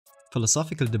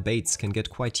Philosophical debates can get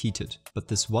quite heated, but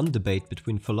this one debate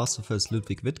between philosophers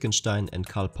Ludwig Wittgenstein and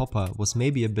Karl Popper was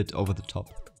maybe a bit over the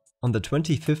top. On the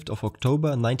 25th of October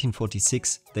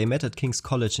 1946, they met at King's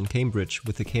College in Cambridge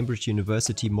with the Cambridge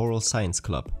University Moral Science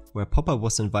Club, where Popper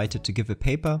was invited to give a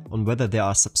paper on whether there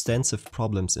are substantive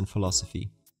problems in philosophy.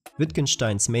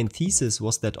 Wittgenstein's main thesis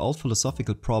was that all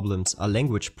philosophical problems are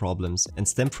language problems and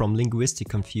stem from linguistic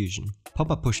confusion.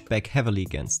 Popper pushed back heavily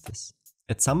against this.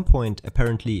 At some point,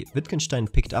 apparently, Wittgenstein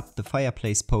picked up the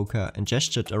fireplace poker and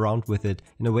gestured around with it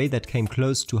in a way that came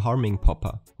close to harming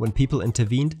Popper. When people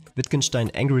intervened, Wittgenstein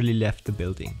angrily left the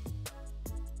building.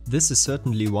 This is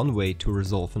certainly one way to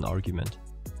resolve an argument.